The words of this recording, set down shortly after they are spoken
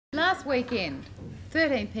Last weekend,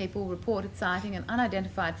 13 people reported sighting an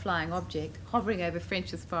unidentified flying object hovering over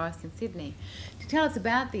French's Forest in Sydney. To tell us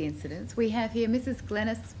about the incidents, we have here Mrs.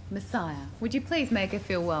 Glennis Messiah. Would you please make her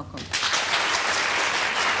feel welcome?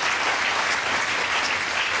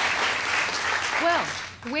 Well,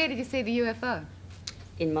 where did you see the UFO?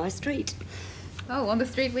 In my street. Oh, on the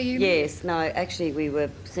street where you live? Yes, no, actually we were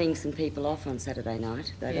seeing some people off on Saturday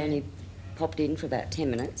night. They'd only popped in for about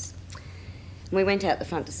 10 minutes. We went out the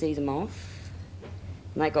front to see them off,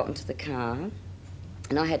 and they got into the car,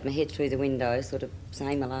 and I had my head through the window, sort of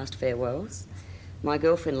saying my last farewells. My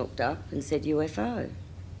girlfriend looked up and said, UFO.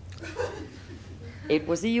 It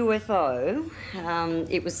was a UFO.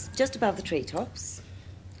 It was just above the treetops,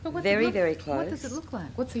 very close. What does it look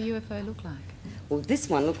like? What's a UFO look like? Well, this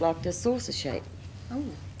one looked like a saucer shape. Oh.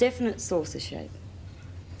 Definite saucer shape.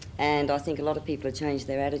 And I think a lot of people had changed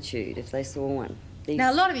their attitude if they saw one.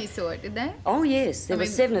 Now, a lot of you saw it, did they? Oh, yes. There were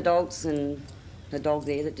 7 adults and a dog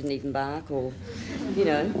there that didn't even bark or, you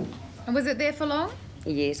know. And was it there for long?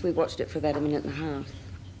 Yes, we watched it for about a minute and a half.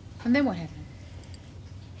 And then what happened?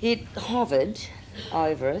 It hovered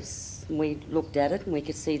over us, and we looked at it and we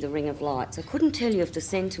could see the ring of lights. I couldn't tell you if the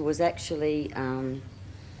centre was actually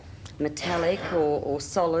metallic or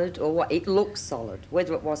solid or what. It looked solid.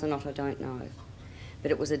 Whether it was or not, I don't know.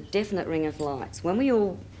 But it was a definite ring of lights.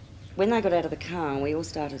 When they got out of the car and we all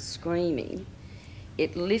started screaming,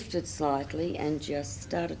 it lifted slightly and just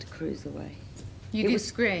started to cruise away. You did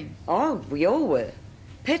scream? Oh, we all were.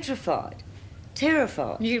 Petrified.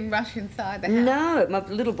 Terrified. You didn't rush inside the house? No, my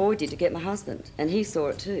little boy did to get my husband, and he saw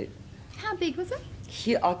it too. How big was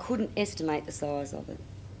it? I couldn't estimate the size of it,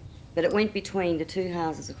 but it went between the 2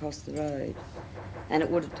 houses across the road, and it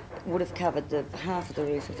would have covered the half of the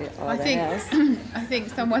roof of the house. I think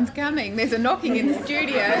someone's coming. There's a knocking in the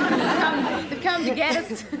studio. They've come to get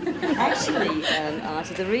us. Actually,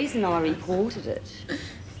 Artie, the reason I reported it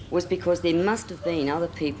was because there must have been other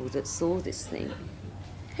people that saw this thing.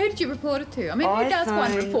 Who did you report it to? I mean, who does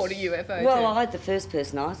one report a UFO well, to? the first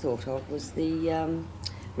person I thought of was the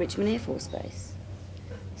Richmond Air Force Base.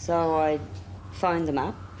 So I phoned them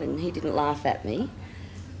up, and he didn't laugh at me.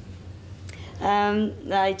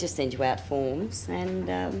 They just send you out forms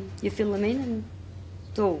and you fill them in, and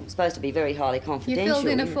it's all supposed to be very highly confidential. You filled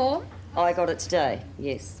in a form? I got it today,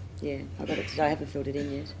 yes. Yeah, I got it today. I haven't filled it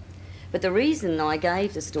in yet. But the reason I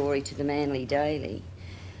gave the story to the Manly Daily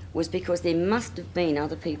was because there must have been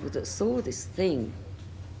other people that saw this thing.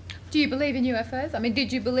 Do you believe in UFOs? I mean,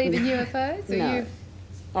 did you believe in UFOs? Or no.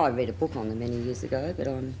 I read a book on them many years ago, but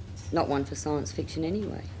I'm not one for science fiction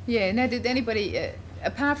anyway. Yeah, now did anybody,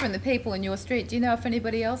 apart from the people in your street, do you know if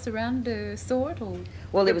anybody else around saw it or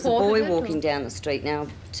Well, there was a boy walking down the street. Now,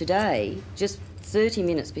 today, just 30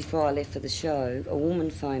 minutes before I left for the show, a woman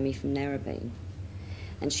phoned me from Narrabeen,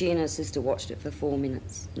 and she and her sister watched it for 4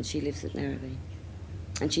 minutes, and she lives at Narrabeen.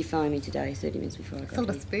 And she phoned me today, 30 minutes before I got here. It's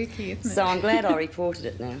a little spooky, isn't it? So I'm glad I reported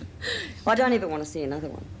it now. I don't ever want to see another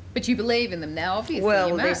one. But you believe in them now, obviously.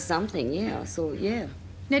 Well, there's something, yeah, I saw, yeah.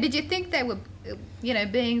 Now, did you think they were, you know,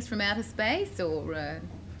 beings from outer space, or...?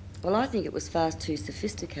 Well, I think it was far too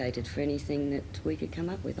sophisticated for anything that we could come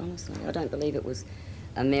up with, honestly. I don't believe it was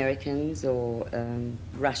Americans or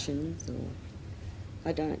Russians or...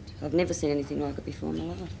 I don't. I've never seen anything like it before in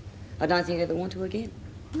my life. I don't think I ever want to again.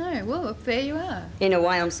 No, well, look, there you are. In a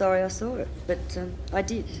way, I'm sorry I saw it, but I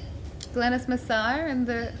did. Glennis Messiah and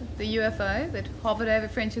the UFO that hovered over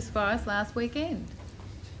French's Forest last weekend.